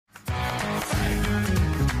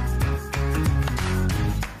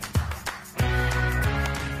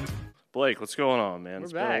Blake, what's going on, man?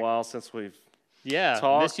 It's been back. a while since we've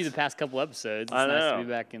talked. missed you the past couple episodes. It's I nice know. to be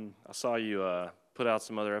back in. I saw you put out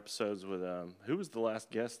some other episodes with who was the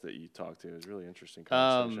last guest that you talked to? It was a really interesting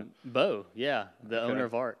conversation. Bo, the owner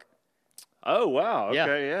of ARC. Oh wow,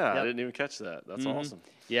 okay, yeah. Yep. I didn't even catch that. That's awesome.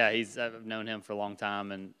 Yeah, I've known him for a long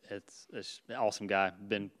time, and it's an awesome guy.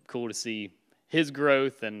 Been cool to see his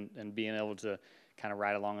growth and being able to kind of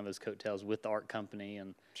ride along on those coattails with the ARC company.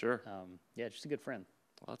 And Sure. Just a good friend.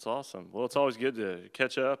 Well, that's awesome. Well, it's always good to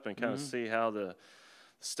catch up and kind of see how the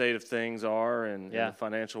state of things are in the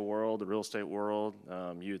financial world, the real estate world.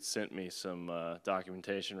 You had sent me some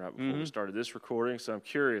documentation right before we started this recording, so I'm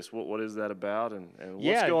curious, what is that about and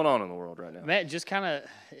what's going on in the world right now? Matt, just kind of,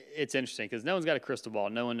 it's interesting because no one's got a crystal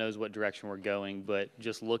ball. No one knows what direction we're going, but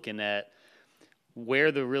just looking at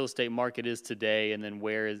where the real estate market is today and then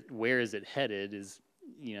where is it headed is,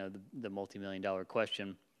 the multi-million-dollar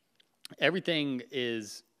question. Everything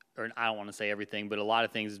is, or I don't want to say everything, but a lot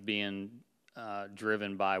of things is being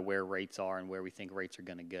driven by where rates are and where we think rates are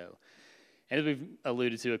going to go. And as we've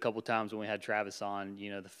alluded to a couple times when we had Travis on,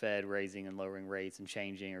 the Fed raising and lowering rates and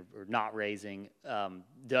changing or not raising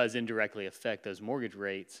does indirectly affect those mortgage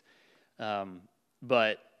rates.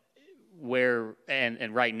 But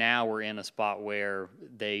right now we're in a spot where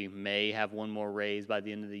they may have one more raise by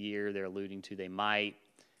the end of the year. They're alluding to they might.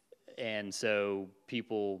 And so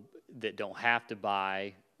people that don't have to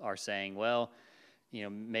buy are saying, well,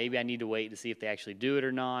 maybe I need to wait to see if they actually do it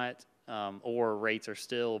or not, or rates are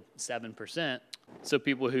still 7%. So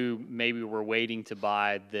people who maybe were waiting to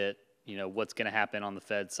buy that, what's going to happen on the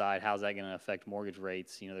Fed side, how's that going to affect mortgage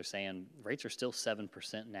rates? They're saying rates are still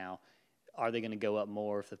 7% now. Are they going to go up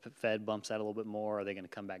more if the Fed bumps out a little bit more? Are they going to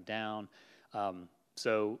come back down?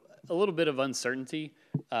 So a little bit of uncertainty,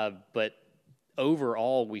 but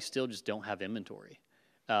overall, we still just don't have inventory.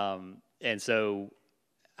 And so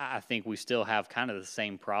I think we still have kind of the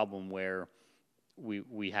same problem where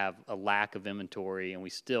we have a lack of inventory and we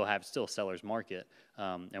still have a seller's market.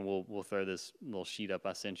 And we'll throw this little sheet up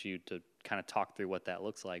I sent you to kind of talk through what that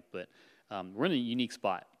looks like. But we're in a unique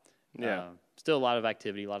spot. Yeah. Still a lot of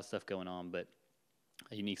activity, a lot of stuff going on, but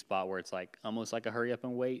a unique spot where it's like almost like a hurry up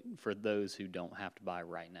and wait for those who don't have to buy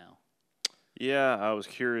right now. Yeah, I was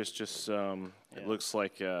curious. Just it looks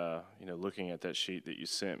like looking at that sheet that you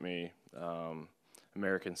sent me,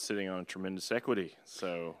 Americans sitting on tremendous equity.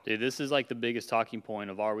 So, dude, this is like the biggest talking point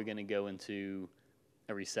of are we going to go into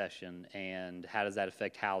a recession and how does that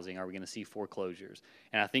affect housing? Are we going to see foreclosures?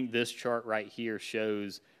 And I think this chart right here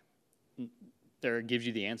shows gives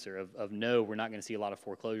you the answer of no, we're not going to see a lot of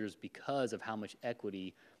foreclosures because of how much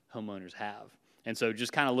equity homeowners have. And so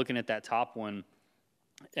just kind of looking at that top one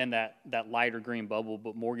and that lighter green bubble,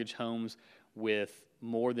 but mortgage homes with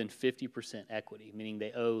more than 50% equity, meaning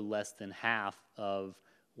they owe less than half of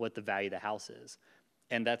what the value of the house is.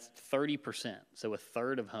 And that's 30%. So a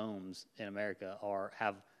third of homes in America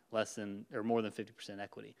have less than or more than 50%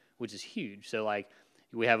 equity, which is huge. So like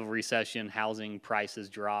we have a recession, housing prices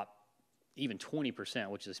drop even 20%,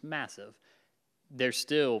 which is massive. There's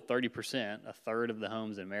still 30%, a third of the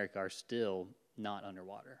homes in America are still not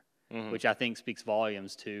underwater. Which I think speaks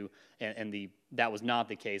volumes to, and that was not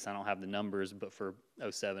the case. I don't have the numbers, but for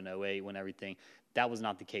 07, 08, when everything, that was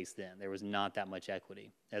not the case then. There was not that much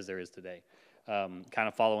equity as there is today. Kind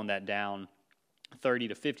of following that down, 30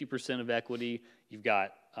 to 50% of equity, you've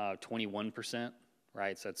got 21%,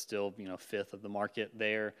 right? So it's still, fifth of the market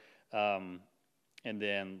there. And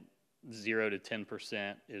then 0 to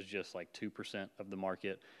 10% is just like 2% of the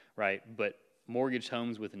market, right? But mortgage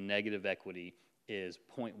homes with negative equity is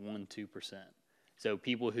 0.12%. So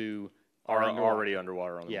people who are already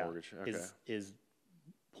underwater on the mortgage. Okay. is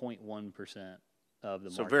 0.1% of the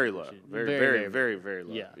market. So very low. Very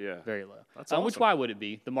low. Yeah, very low. That's awesome. Which why would it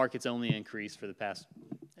be? The market's only increased for the past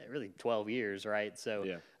really 12 years, right?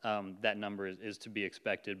 So that number is to be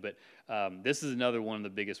expected. But this is another one of the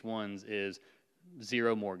biggest ones is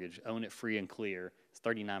zero mortgage, own it free and clear. It's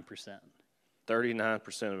 39%.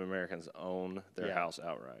 39% of Americans own their house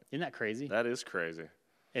outright. Isn't that crazy? That is crazy.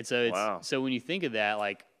 And so so when you think of that,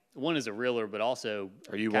 like one is a realtor, but also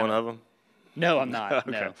are you one of them? No, I'm not.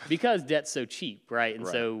 Okay. No, because debt's so cheap, right? And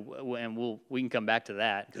so we can come back to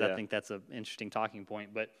that because I think that's an interesting talking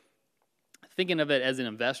point. But thinking of it as an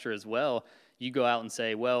investor as well, you go out and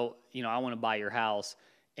say, well, I want to buy your house,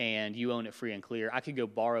 and you own it free and clear. I could go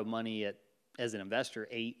borrow money as an investor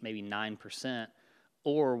 8, maybe 9%.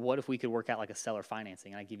 Or what if we could work out like a seller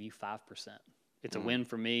financing and I give you 5%? It's a win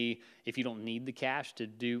for me. If you don't need the cash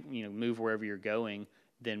to move wherever you're going,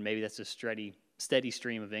 then maybe that's a steady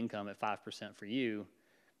stream of income at 5% for you.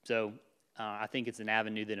 So I think it's an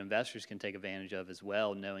avenue that investors can take advantage of as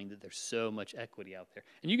well, knowing that there's so much equity out there.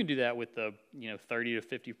 And you can do that with the 30 to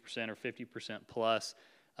 50% or 50% plus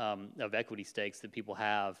of equity stakes that people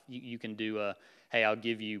have. You can do hey, I'll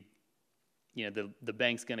give you, the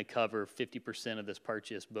bank's going to cover 50% of this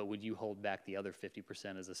purchase, but would you hold back the other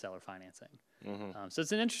 50% as a seller financing? So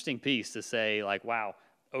it's an interesting piece to say, like, wow,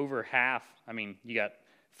 over half. I mean, you got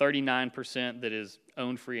 39% that is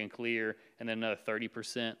owned free and clear, and then another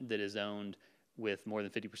 30% that is owned with more than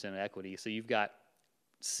 50% of equity. So you've got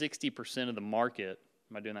 60% of the market.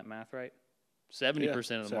 Am I doing that math right?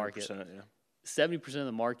 70% of the market. 70% of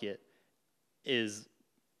the market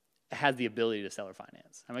has the ability to seller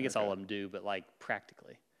finance. I mean, I guess all of them do, but like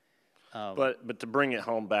practically. But to bring it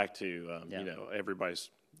home back to everybody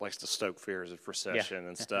likes to stoke fears of recession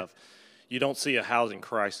and stuff. You don't see a housing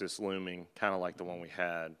crisis looming, kind of like the one we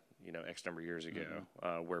had, X number of years ago,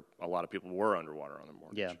 where a lot of people were underwater on their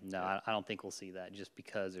mortgage. I don't think we'll see that just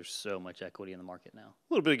because there's so much equity in the market now.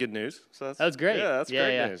 A little bit of good news. So that's great. Yeah, that's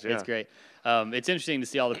great news. Yeah. It's great. It's interesting to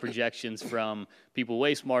see all the projections from people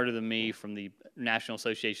way smarter than me, from the National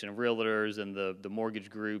Association of Realtors and the mortgage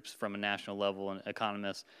groups from a national level, and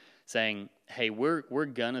economists saying, hey, we're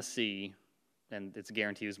going to see, and it's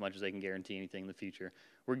guaranteed as much as they can guarantee anything in the future,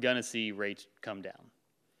 we're going to see rates come down.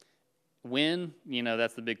 When,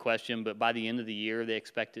 that's the big question, but by the end of the year, they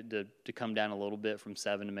expect it to come down a little bit from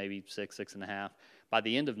 7 to maybe 6, 6.5. By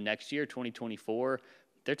the end of next year, 2024,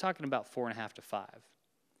 they're talking about 4.5 to 5,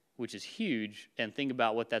 which is huge. And think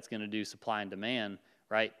about what that's going to do, supply and demand,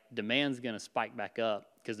 right? Demand's going to spike back up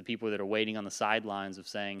because the people that are waiting on the sidelines of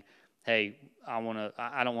saying, hey, I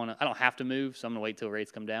don't have to move, so I'm going to wait till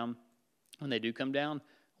rates come down. When they do come down,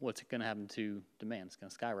 what's going to happen to demand? It's going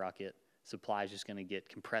to skyrocket. Supply is just going to get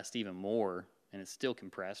compressed even more, and it's still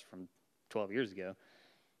compressed from 12 years ago.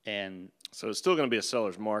 And so it's still going to be a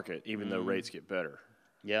seller's market, even though rates get better.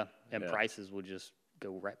 Yeah, and prices will just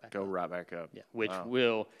go right back up. Right back up. Yeah, which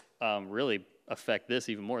will really affect this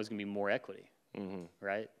even more. It's going to be more equity,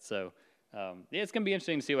 right? So it's going to be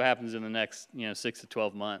interesting to see what happens in the next 6 to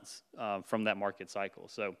 12 months from that market cycle.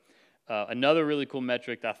 So another really cool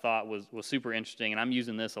metric that I thought was super interesting, and I'm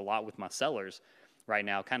using this a lot with my sellers right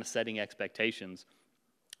now, kind of setting expectations.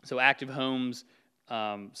 So active homes,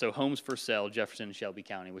 so homes for sale, Jefferson and Shelby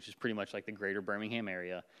County, which is pretty much like the greater Birmingham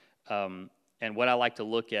area. And what I like to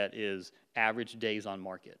look at is average days on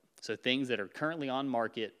market. So things that are currently on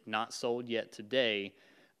market, not sold yet today,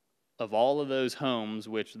 of all of those homes,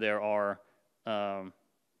 which there are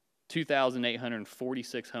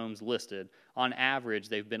 2,846 homes listed, on average,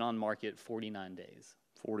 they've been on market 49 days.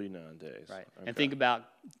 49 days. Right. Okay. And think about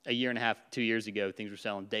a year and a half, 2 years ago, things were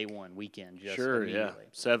selling day one, weekend, just immediately.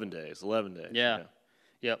 7 days, 11 days. Yeah.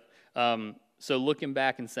 Yep. So looking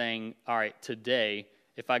back and saying, all right, today,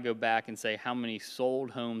 if I go back and say how many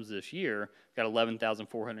sold homes this year, got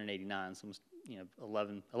 11,489, so almost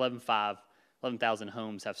 11,000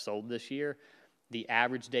 homes have sold this year. The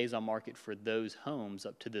average days on market for those homes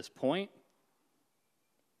up to this point,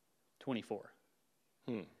 24.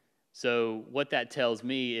 So what that tells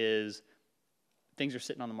me is things are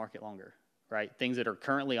sitting on the market longer, right? Things that are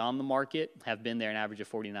currently on the market have been there an average of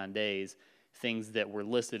 49 days. Things that were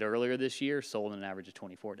listed earlier this year sold in an average of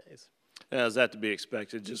 24 days. Now, is that to be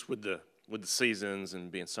expected just with the seasons and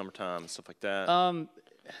being summertime and stuff like that?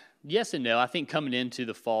 Yes and no. I think coming into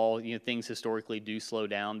the fall, things historically do slow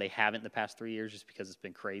down. They haven't the past 3 years just because it's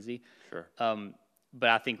been crazy. Sure. But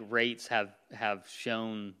I think rates have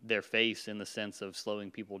shown their face in the sense of slowing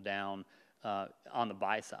people down on the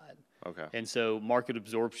buy side. Okay. And so market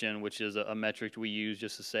absorption, which is a metric we use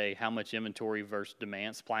just to say how much inventory versus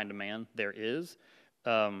demand, supply and demand there is.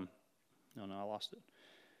 I lost it.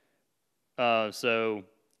 So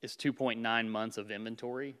it's 2.9 months of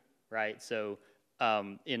inventory, right? So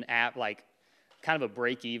kind of a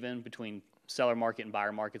break even between seller market and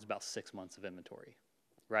buyer market is about 6 months of inventory.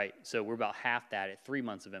 Right, so we're about half that at 3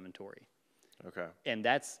 months of inventory. Okay. And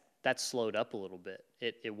that's slowed up a little bit.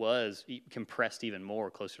 It was compressed even more,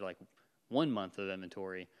 closer to like 1 month of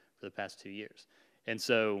inventory for the past 2 years. And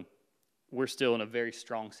so we're still in a very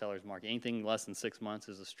strong seller's market. Anything less than 6 months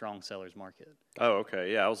is a strong seller's market. Oh,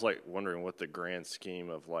 okay. Yeah, I was like wondering what the grand scheme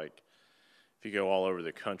of like, if you go all over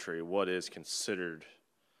the country, what is considered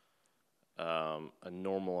a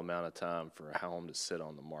normal amount of time for a home to sit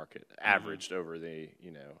on the market, averaged over the,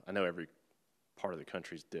 I know every part of the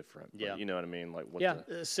country is different, but you know what I mean? Like what?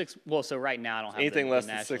 So right now I don't have anything less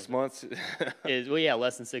than 6 months.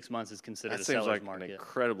 Less than 6 months is considered a seller's market. An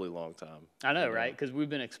incredibly long time. I know, right? Because we've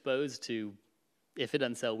been exposed to, if it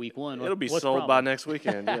doesn't sell week one, it'll be sold by next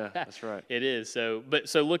weekend. Yeah, that's right. It is. So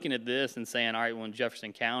looking at this and saying, all right, well, in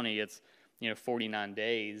Jefferson County, it's 49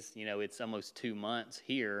 days, it's almost 2 months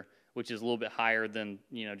here, which is a little bit higher than,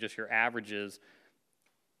 just your averages.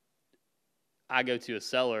 I go to a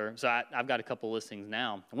seller, so I've got a couple listings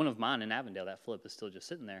now. One of mine in Avondale, that flip is still just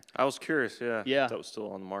sitting there. I was curious, yeah, that was still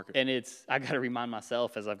on the market. And I got to remind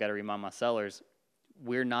myself, as I've got to remind my sellers,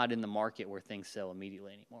 we're not in the market where things sell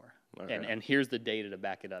immediately anymore. Okay. And here's the data to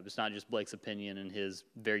back it up. It's not just Blake's opinion and his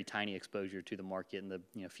very tiny exposure to the market and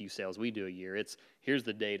the few sales we do a year. Here's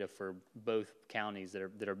the data for both counties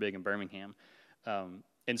that are big in Birmingham.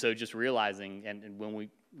 And so just realizing, and when we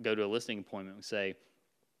go to a listing appointment, we say,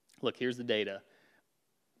 look, here's the data.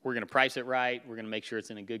 We're going to price it right. We're going to make sure it's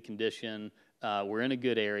in a good condition. We're in a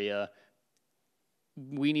good area.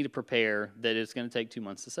 We need to prepare that it's going to take 2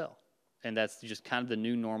 months to sell. And that's just kind of the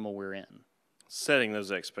new normal we're in. Setting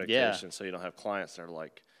those expectations so you don't have clients that are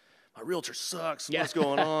like, my realtor sucks. What's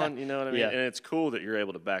going on? You know what I mean? And it's cool that you're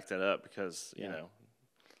able to back that up because, you know,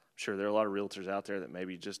 I'm sure there are a lot of realtors out there that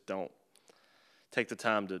maybe just don't take the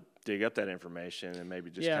time to dig up that information and maybe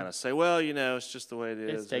just kind of say, well, it's just the way it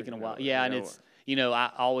is. It's taken a while. Yeah, and it's,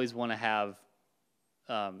 I always want to have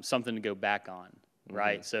something to go back on,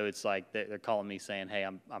 right? Mm-hmm. So it's like they're calling me saying, hey,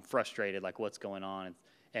 I'm frustrated, like what's going on?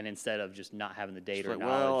 And instead of just not having the data or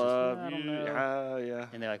knowledge, I don't know.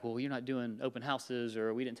 And they're like, well, you're not doing open houses,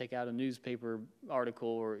 or we didn't take out a newspaper article,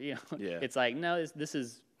 or it's like, no, this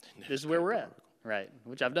is where we're at, right?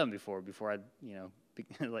 Which I've done before I,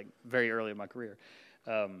 like very early in my career,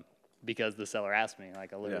 because the seller asked me,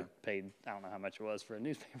 like I literally paid, I don't know how much it was for a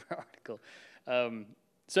newspaper article.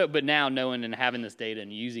 But now knowing and having this data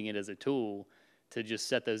and using it as a tool to just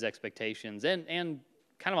set those expectations and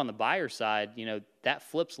kind of on the buyer side, that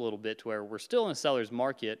flips a little bit to where we're still in a seller's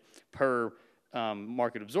market per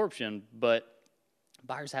market absorption, but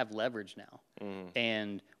buyers have leverage now. Mm.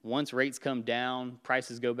 And once rates come down,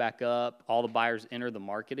 prices go back up, all the buyers enter the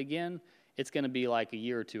market again, it's going to be like a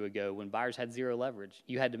year or two ago when buyers had zero leverage.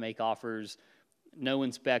 You had to make offers, no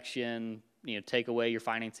inspection, take away your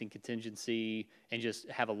financing contingency, and just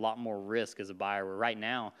have a lot more risk as a buyer, where right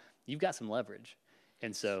now you've got some leverage.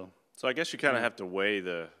 And so I guess you kind of have to weigh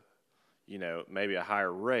the, maybe a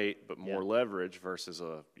higher rate, but more leverage versus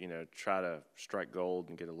try to strike gold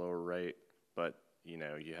and get a lower rate. But, you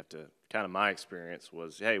have to, kind of my experience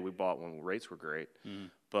was, hey, we bought when rates were great,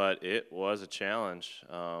 but it was a challenge,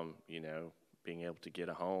 being able to get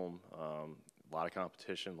a home. A lot of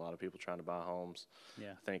competition, a lot of people trying to buy homes.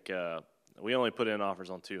 Yeah. I think we only put in offers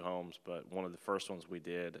on 2 homes, but one of the first ones we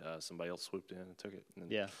did, somebody else swooped in and took it.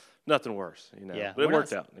 And nothing worse, Yeah. But it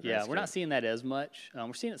worked out. We're not seeing that as much.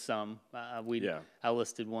 We're seeing it some. I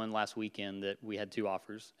listed one last weekend that we had 2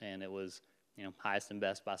 offers, and it was highest and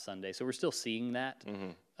best by Sunday. So we're still seeing that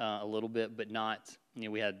a little bit, but not.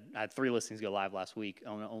 I had 3 listings go live last week.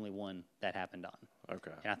 Only one that happened on.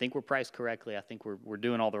 Okay. And I think we're priced correctly. I think we're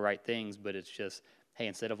doing all the right things, but it's just, hey,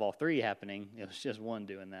 instead of all 3 happening, it was just one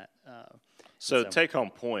doing that. So take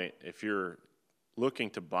home point, if you're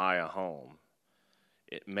looking to buy a home,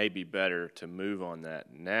 it may be better to move on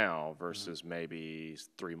that now versus maybe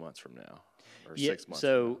 3 months from now or 6 months.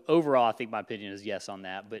 So overall, I think my opinion is yes on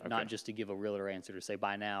that, but not just to give a realtor answer to say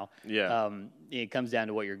buy now. Yeah. It comes down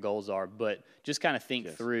to what your goals are, but just kind of think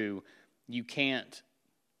through. You can't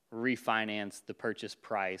refinance the purchase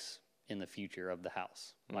price in the future of the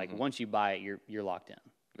house. Like once you buy it, you're locked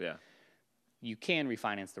in. Yeah. You can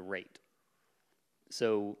refinance the rate.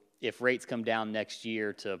 So if rates come down next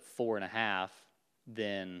year to 4.5,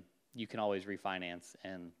 then you can always refinance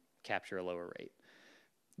and capture a lower rate.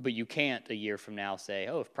 But you can't a year from now say,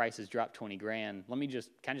 oh, if prices drop 20 grand, let me just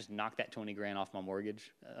knock that 20 grand off my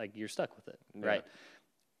mortgage. Like you're stuck with it, right?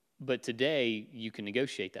 But today you can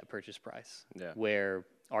negotiate that purchase price. Yeah. Where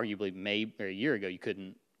arguably maybe a year ago you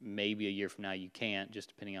couldn't. Maybe a year from now you can't, just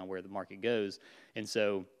depending on where the market goes. And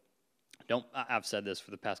so I've said this for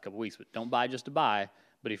the past couple of weeks, but don't buy just to buy.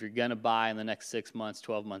 But if you're going to buy in the next 6 months,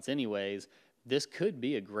 12 months anyways, this could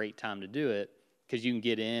be a great time to do it because you can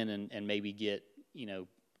get in and maybe get,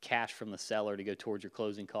 cash from the seller to go towards your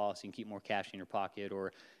closing costs. You can keep more cash in your pocket,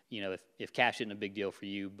 or, if cash isn't a big deal for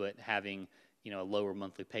you, but having, a lower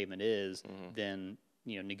monthly payment is, then,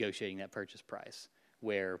 negotiating that purchase price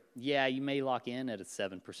where, you may lock in at a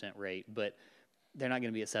 7% rate, but they're not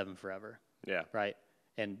going to be at 7 forever. Yeah. Right.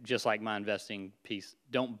 And just like my investing piece,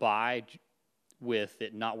 don't buy with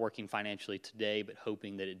it not working financially today, but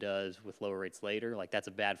hoping that it does with lower rates later. Like that's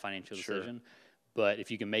a bad financial decision. But if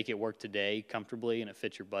you can make it work today comfortably and it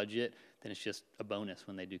fits your budget, then it's just a bonus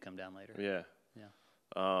when they do come down later. Yeah.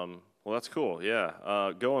 Yeah. Well, that's cool.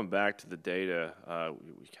 Yeah. Going back to the data,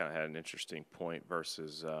 we kind of had an interesting point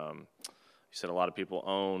versus, said a lot of people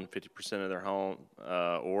own 50% of their home,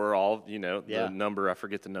 or all, the number, I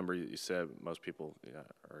forget the number you said, most people,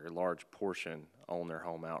 or a large portion own their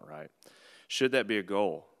home outright. Should that be a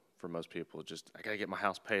goal for most people? Just, I got to get my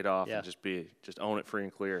house paid off and just own it free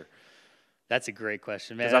and clear. That's a great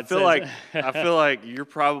question, man. I feel like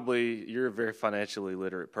you're a very financially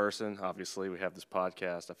literate person. Obviously, we have this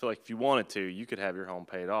podcast. I feel like if you wanted to, you could have your home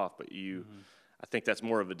paid off, but I think that's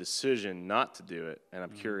more of a decision not to do it, and I'm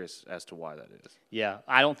curious as to why that is. Yeah,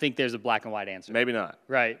 I don't think there's a black and white answer. Maybe not.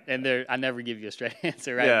 Right, and I never give you a straight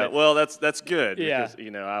answer, right? Yeah, well, that's good. Yeah.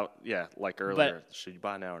 Because, like earlier, should you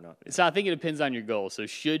buy now or not? Yeah. So I think it depends on your goal. So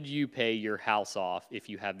should you pay your house off if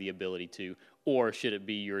you have the ability to, or should it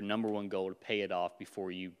be your number one goal to pay it off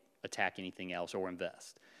before you attack anything else or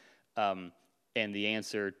invest? And the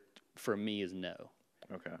answer for me is no.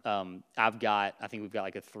 Okay. I think we've got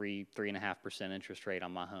like a 3.5% interest rate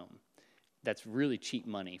on my home. That's really cheap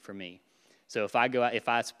money for me. So if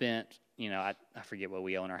I spent, I forget what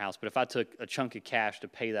we owe in our house, but if I took a chunk of cash to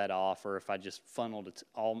pay that off, or if I just funneled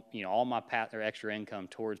all my or extra income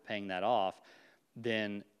towards paying that off,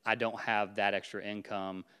 then I don't have that extra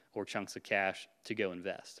income or chunks of cash to go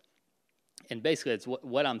invest. And basically, it's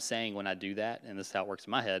what I'm saying when I do that, and this is how it works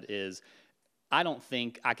in my head, is I don't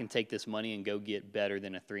think I can take this money and go get better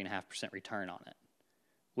than a 3.5% return on it,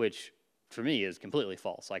 which for me is completely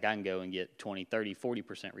false. Like I can go and get 20, 30,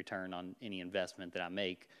 40% return on any investment that I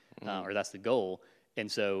make, or that's the goal.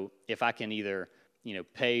 And so if I can either,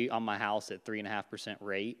 pay on my house at 3.5%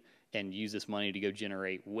 rate and use this money to go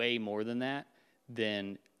generate way more than that,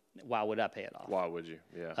 then why would I pay it off? Why would you?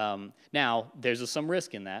 Yeah. Now there's some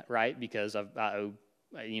risk in that, right? Because I owe,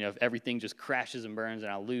 if everything just crashes and burns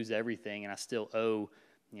and I lose everything and I still owe,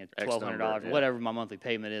 $1,200, whatever my monthly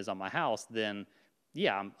payment is on my house, then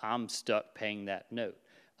I'm stuck paying that note.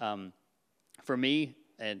 For me,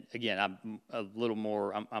 and again,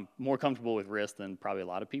 I'm more comfortable with risk than probably a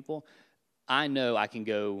lot of people. I know I can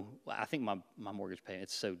go. I think my mortgage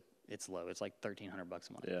payment it's low. It's like $1,300 a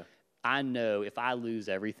month. Yeah. I know if I lose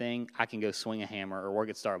everything, I can go swing a hammer or work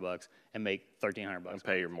at Starbucks and make $1,300 and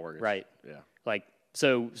pay your mortgage. Right. Yeah. Like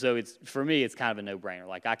so it's for me, it's kind of a no-brainer.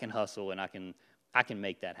 Like I can hustle and I can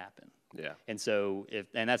make that happen. Yeah. And so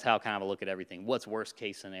and that's how kind of I look at everything. What's worst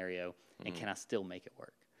case scenario, and can I still make it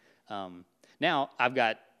work? Now I've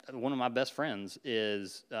got one of my best friends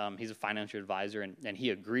is he's a financial advisor and he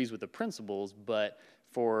agrees with the principles, but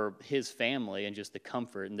for his family and just the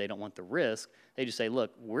comfort, and they don't want the risk, they just say,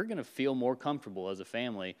 look, we're going to feel more comfortable as a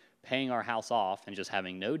family paying our house off and just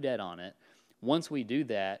having no debt on it. Once we do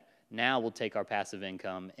that, now we'll take our passive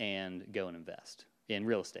income and go and invest in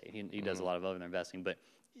real estate. He does a lot of other investing, but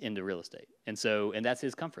into real estate. And that's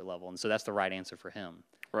his comfort level. And so that's the right answer for him.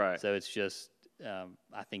 Right. So it's just,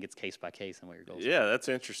 I think it's case by case and what your goals are. Yeah, that's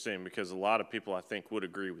interesting because a lot of people I think would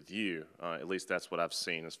agree with you. At least that's what I've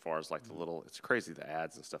seen as far as like it's crazy the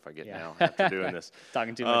ads and stuff I get now after doing this.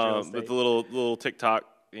 Talking too much real estate. But the little TikTok,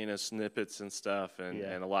 snippets and stuff, and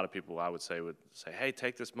a lot of people I would say, hey,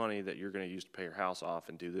 take this money that you're going to use to pay your house off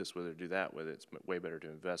and do this with it, do that with it. It's way better to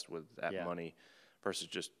invest with that money versus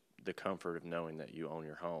just the comfort of knowing that you own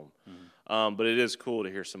your home. But it is cool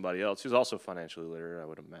to hear somebody else who's also financially literate, I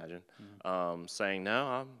would imagine, saying,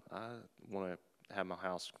 no, I want to have my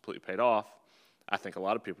house completely paid off. I think a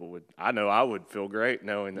lot of people would. I know I would feel great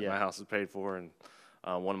knowing that my house is paid for. And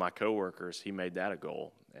one of my coworkers, he made that a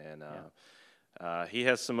goal. And he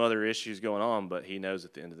has some other issues going on, but he knows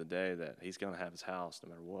at the end of the day that he's going to have his house no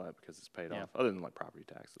matter what because it's paid off, other than like property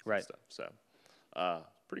taxes and stuff. So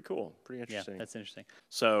pretty cool, pretty interesting. Yeah, that's interesting.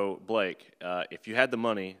 So, Blake, if you had the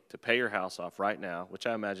money to pay your house off right now, which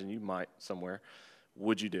I imagine you might somewhere,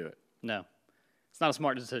 would you do it? No. It's not a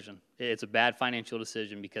smart decision. It's a bad financial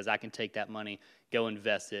decision because I can take that money, go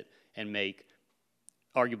invest it, and make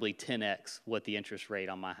arguably 10x what the interest rate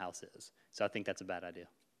on my house is. So I think that's a bad idea.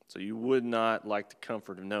 So you would not like the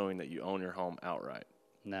comfort of knowing that you own your home outright?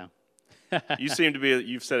 No. You seem to be,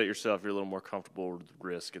 you've said it yourself, you're a little more comfortable with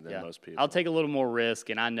risk than most people. I'll take a little more risk,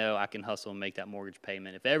 and I know I can hustle and make that mortgage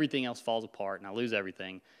payment. If everything else falls apart and I lose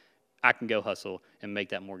everything, I can go hustle and make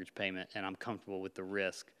that mortgage payment, and I'm comfortable with the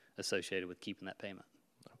risk associated with keeping that payment.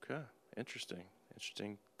 Okay.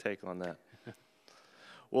 Interesting take on that.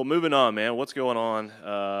 Well, moving on, man. What's going on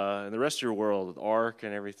in the rest of your world with ARC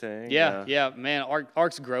and everything? Yeah, man.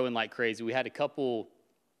 ARC's growing like crazy. We had a couple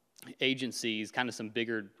agencies, kind of some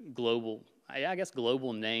bigger global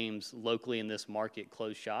names locally in this market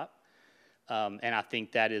close shop. And I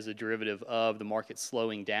think that is a derivative of the market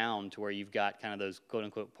slowing down to where you've got kind of those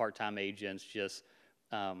quote-unquote part-time agents just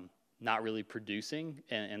not really producing.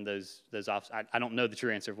 And those offices, I don't know the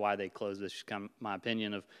true answer of why they closed. This is kind of my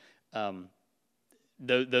opinion of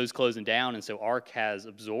those closing down, and so ARC has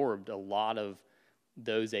absorbed a lot of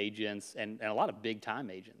those agents and a lot of big time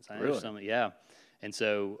agents. I know Really? some, yeah. And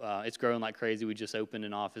so it's growing like crazy. We just opened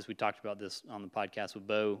an office. We talked about this on the podcast with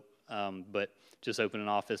Bo, but just opened an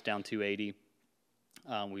office down 280.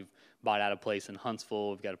 We've bought out a place in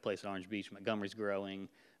Huntsville. We've got a place in Orange Beach. Montgomery's growing.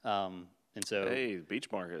 And so, hey, the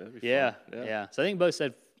beach market. That'd be yeah, fun. yeah. So I think Bo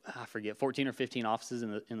said, I forget, 14 or 15 offices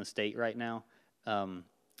in the state right now,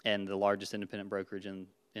 and the largest independent brokerage in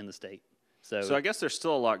the state. So I guess there's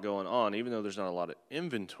still a lot going on, even though there's not a lot of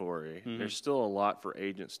inventory. There's still a lot for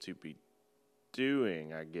agents to be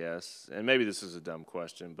doing, I guess. And maybe this is a dumb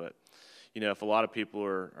question, but if a lot of people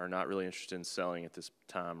are not really interested in selling at this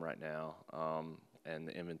time right now, and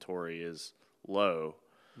the inventory is low,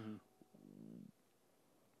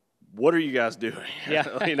 what are you guys doing?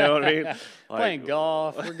 Yeah. You know what I mean? Playing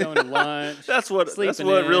golf, we're going to lunch. That's what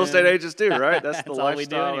real estate agents do, right? That's the all we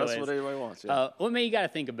do lifestyle. anyways. That's what everybody wants. Yeah. Well, maybe you got to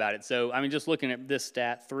think about it. So, I mean, just looking at this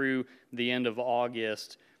stat through the end of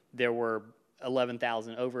August, there were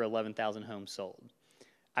over 11,000 homes sold.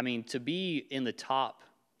 I mean, to be in the top,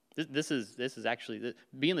 this is actually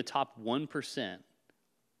be in the top 1%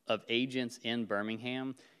 of agents in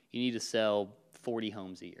Birmingham. You need to sell 40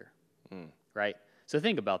 homes a year, right? So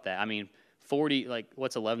think about that. I mean, 40, like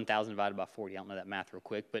what's 11,000 divided by 40? I don't know that math real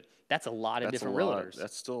quick, but that's a lot of different realtors.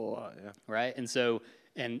 That's still a lot, yeah. Right? And so,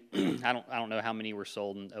 and I don't know how many were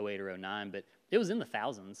sold in 08 or 09, but it was in the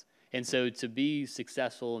thousands. And so to be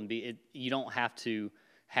successful and you don't have to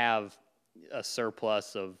have a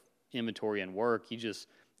surplus of inventory and work. You just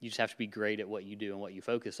have to be great at what you do and what you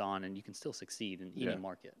focus on, and you can still succeed in any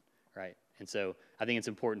market, right? And so I think it's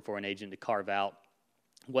important for an agent to carve out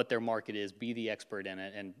what their market is, be the expert in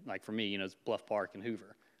it. And like for me, it's Bluff Park and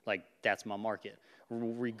Hoover. Like that's my market.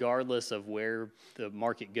 Regardless of where the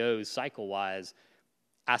market goes cycle-wise,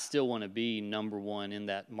 I still want to be number one in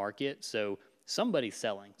that market. So somebody's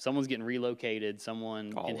selling. Someone's getting relocated.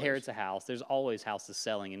 Someone inherits a house. There's always houses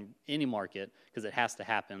selling in any market because it has to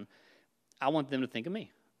happen. I want them to think of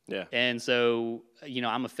me. Yeah. And so,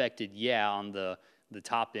 I'm affected, on the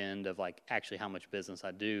top end of like actually how much business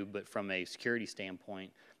I do, but from a security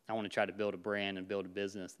standpoint, I want to try to build a brand and build a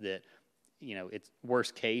business that, its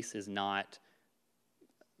worst case is not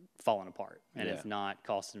falling apart and it's not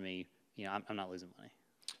costing me, I'm not losing money.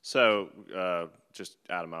 So, just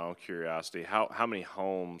out of my own curiosity, how many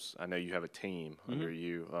homes? I know you have a team under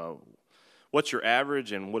you. What's your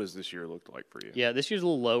average, and what does this year look like for you? Yeah, this year's a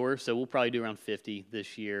little lower, so we'll probably do around 50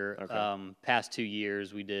 this year. Okay. Past 2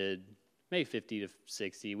 years, we did maybe 50 to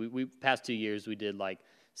 60. We past 2 years, we did like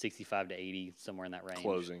 65 to 80, somewhere in that range.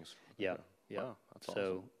 Closings. Yeah. Okay. Yeah. Wow, that's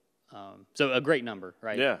awesome. So a great number,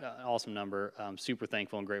 right? Yeah. Awesome number. Super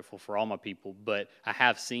thankful and grateful for all my people. But I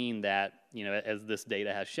have seen that, as this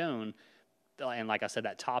data has shown, and like I said,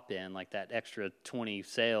 that top end, like that extra 20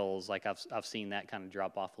 sales, like I've seen that kind of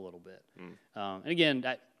drop off a little bit. And again,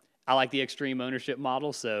 I like the extreme ownership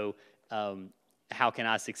model. So how can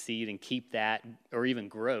I succeed and keep that, or even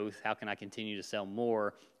growth? How can I continue to sell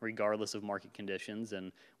more regardless of market conditions?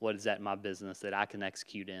 And what is that in my business that I can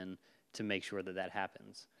execute in to make sure that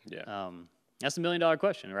happens? Yeah. That's $1 million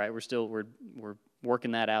question, right? We're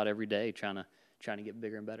working that out every day, trying to get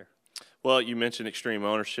bigger and better. Well, you mentioned extreme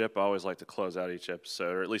ownership. I always like to close out each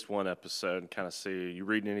episode, or at least one episode, and kind of see, you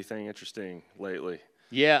reading anything interesting lately?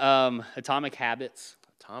 Yeah, Atomic Habits.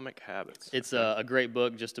 Atomic Habits. It's a great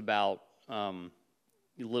book just about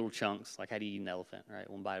little chunks, like how do you eat an elephant, right?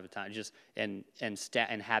 One bite at a time. Just and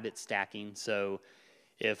habit stacking. So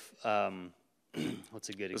if what's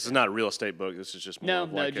a good example? This is not a real estate book. This is just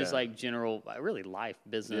more just like general, really life,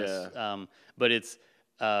 business. Yeah. But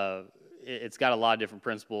it's got a lot of different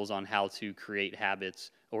principles on how to create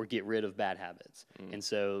habits or get rid of bad habits. And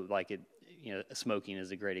so like smoking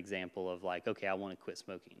is a great example of like, okay, I want to quit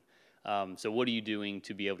smoking. So what are you doing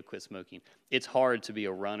to be able to quit smoking? It's hard to be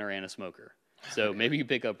a runner and a smoker. So maybe you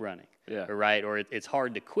pick up running, right? Or it's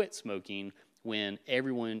hard to quit smoking when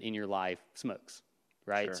everyone in your life smokes,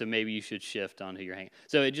 right? Sure. So maybe you should shift on who you're hanging.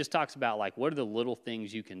 So it just talks about like, what are the little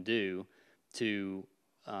things you can do to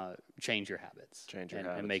change your habits,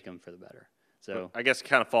 and make them for the better. So I guess it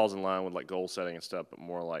kind of falls in line with like goal setting and stuff, but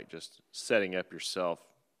more like just setting up yourself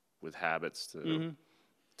with habits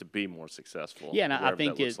to be more successful. Yeah, and I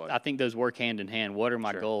think those work hand in hand. What are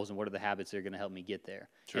my goals and what are the habits that are going to help me get there?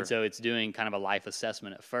 Sure. And so it's doing kind of a life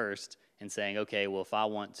assessment at first and saying, okay, well, if I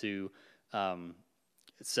want to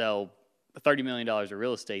sell $30 million of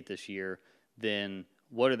real estate this year, then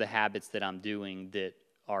what are the habits that I'm doing that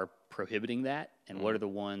are prohibiting that, and what are the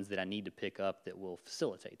ones that I need to pick up that will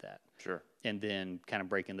facilitate that? Sure. And then kind of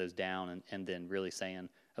breaking those down and then really saying,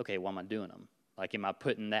 okay, why am I doing them? Like, am I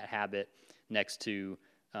putting that habit next to,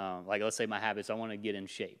 like, let's say my habits, I want to get in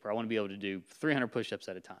shape, or I want to be able to do 300 push-ups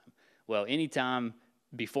at a time. Well, anytime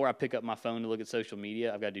before I pick up my phone to look at social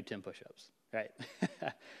media, I've got to do 10 push-ups, right?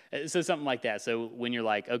 So something like that. So when you're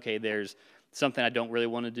like, okay, there's something I don't really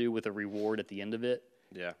want to do with a reward at the end of it,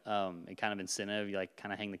 and kind of incentive, you like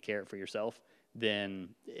kind of hang the carrot for yourself, then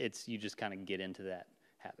you just kind of get into that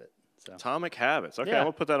habit. So Atomic Habits. Okay, I'm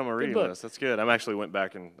gonna put that on my reading list. That's good. I actually went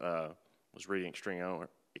back and was reading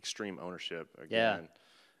Extreme Ownership again.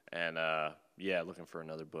 And looking for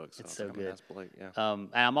another book. So it's so good. Ask Blake, and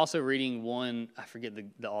I'm also reading one, I forget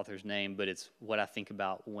the author's name, but it's what I think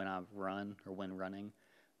about when I run or when running.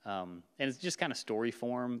 And it's just kind of story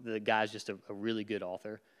form. The guy's just a really good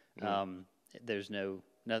author. There's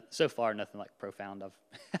so far nothing like profound I've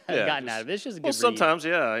gotten out of it. It's just a good read. Sometimes,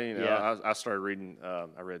 I started reading,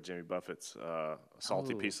 I read Jimmy Buffett's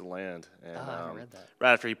Salty Piece of Land. And, I haven't read that.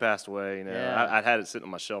 Right after he passed away, I'd had it sitting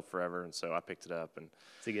on my shelf forever, and so I picked it up. And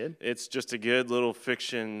is it good? It's just a good little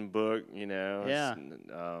fiction book,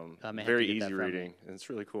 It's very easy reading, and it's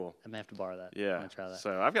really cool. I may have to borrow that. Yeah. I'm gonna try that.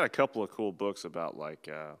 So I've got a couple of cool books about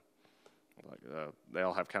they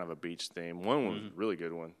all have kind of a beach theme. One was a really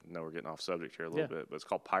good one. I know we're getting off subject here a little bit, but it's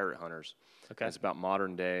called Pirate Hunters. Okay. And it's about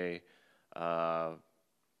modern day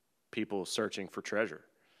people searching for treasure.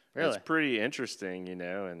 Really? It's pretty interesting, and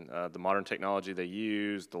the modern technology they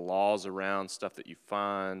use, the laws around stuff that you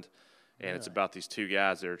find. And it's about these two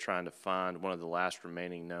guys that are trying to find one of the last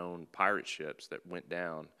remaining known pirate ships that went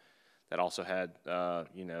down that also had,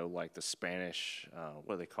 like the Spanish,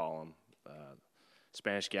 what do they call them?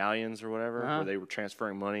 Spanish galleons or whatever, where they were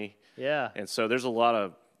transferring money. Yeah. And so there's a lot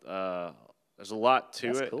to That's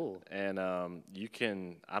it. That's cool. And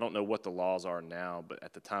I don't know what the laws are now, but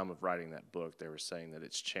at the time of writing that book, they were saying that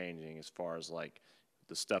it's changing as far as like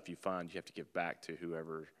the stuff you find, you have to give back to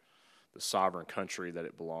whoever the sovereign country that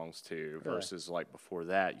it belongs to, versus like before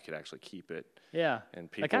that, you could actually keep it. Yeah. And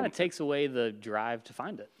people, that kind of takes away the drive to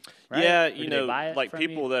find it, right? Yeah, like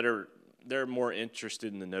people that they're more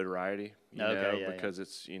interested in the notoriety, because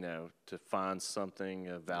it's, to find something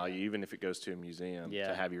of value, even if it goes to a museum,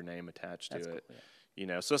 to have your name attached to it.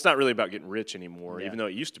 Cool, so it's not really about getting rich anymore, even though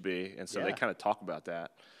it used to be. And so they kind of talk about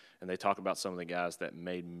that. And they talk about some of the guys that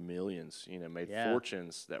made millions, made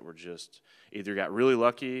fortunes that were just either got really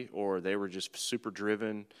lucky or they were just super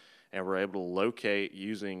driven and were able to locate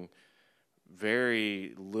using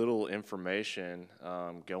very little information,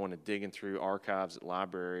 going and digging through archives at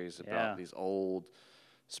libraries about these old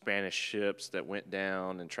Spanish ships that went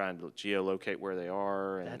down and trying to geolocate where they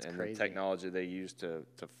are, and the technology they use to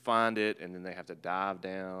find it, and then they have to dive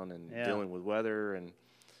down and dealing with weather, and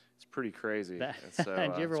it's pretty crazy. So,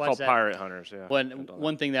 did you ever it's watch called that? Pirate Hunters. Yeah.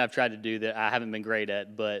 One thing that I've tried to do that I haven't been great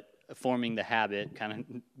at, but forming the habit, kind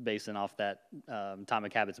of basing off that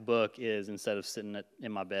Atomic Habits book, is instead of sitting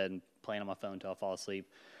in my bed and playing on my phone until I fall asleep,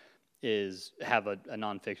 is have a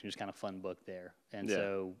nonfiction, just kind of fun book there. And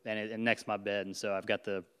so, and next to my bed, and so I've got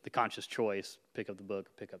the conscious choice, pick up the book,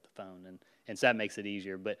 or pick up the phone, and so that makes it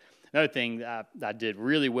easier. But another thing I did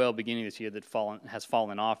really well beginning of this year that has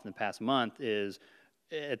fallen off in the past month is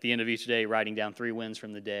at the end of each day writing down 3 wins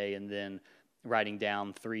from the day, and then writing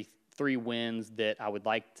down three wins that I would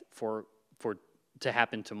like for to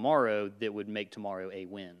happen tomorrow that would make tomorrow a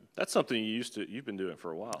win. That's something you've been doing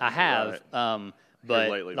for a while. I have, right?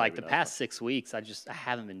 But lately, like the past 6 weeks, I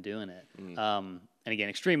haven't been doing it. And again,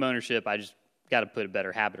 Extreme Ownership, I just got to put a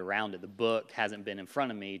better habit around it. The book hasn't been in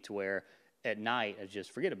front of me to where at night I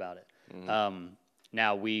just forget about it.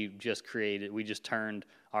 Now we just turned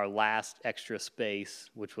our last extra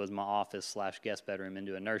space, which was my office / guest bedroom,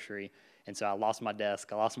 into a nursery. And so I lost my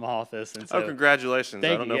desk, I lost my office. And so congratulations.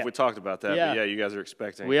 I don't know if we talked about that, but you guys are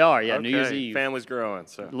expecting. We are, New Year's Eve. Family's growing.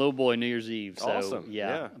 So little boy, New Year's Eve. So, awesome.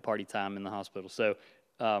 Party time in the hospital. So,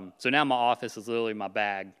 so now my office is literally my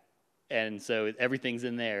bag. And so everything's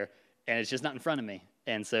in there, and it's just not in front of me.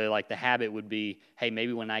 And so, like, the habit would be, hey,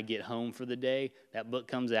 maybe when I get home for the day, that book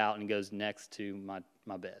comes out and goes next to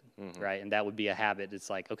my bed, right? And that would be a habit.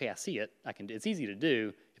 It's like, okay, I see it. It's easy to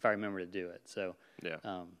do if I remember to do it. So,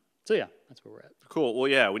 So that's where we're at. Cool.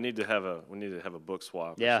 Well, we need to have a book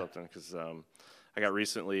swap or something, because I got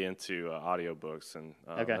recently into audiobooks, and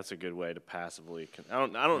that's a good way to passively. I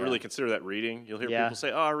don't really consider that reading. You'll hear people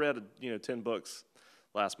say, "Oh, I read 10 books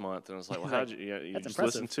last month," and it's like, "Well, how'd you? You just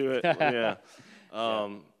listen to it?"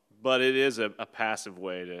 But it is a passive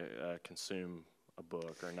way to consume a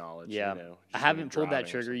book or knowledge. Yeah, I haven't pulled that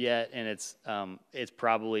trigger yet, and it's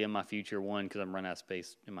probably in my future, one, because I'm running out of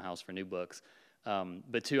space in my house for new books.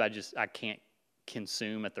 But 2, I can't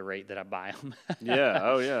consume at the rate that I buy them. Yeah.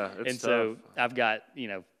 Oh yeah. It's tough. So I've got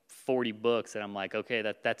 40 books that I'm like, okay,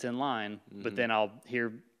 that's in line. But then I'll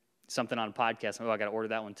hear something on a podcast, and I got to order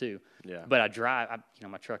that one too. Yeah. But I drive.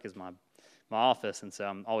 My truck is my office, and so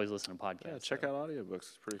I'm always listening to podcasts. Yeah, check out audiobooks.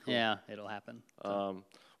 It's pretty cool. Yeah, it'll happen. So.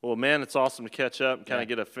 Well, man, it's awesome to catch up and kind of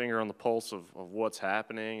get a finger on the pulse of what's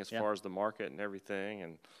happening as far as the market and everything.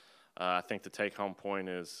 And I think the take-home point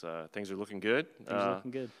is things are looking good. Things are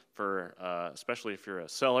looking good. For especially if you're a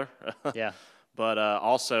seller. Yeah. But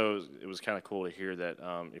also, it was kind of cool to hear that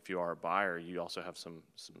if you are a buyer, you also have some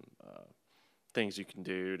things you can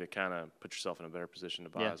do to kind of put yourself in a better position to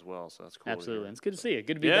buy as well. So that's cool. Absolutely. It's good to see you.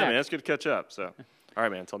 Good to be back. Yeah, man, it's good to catch up. So, all right,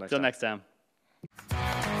 man, until next time. Until next time.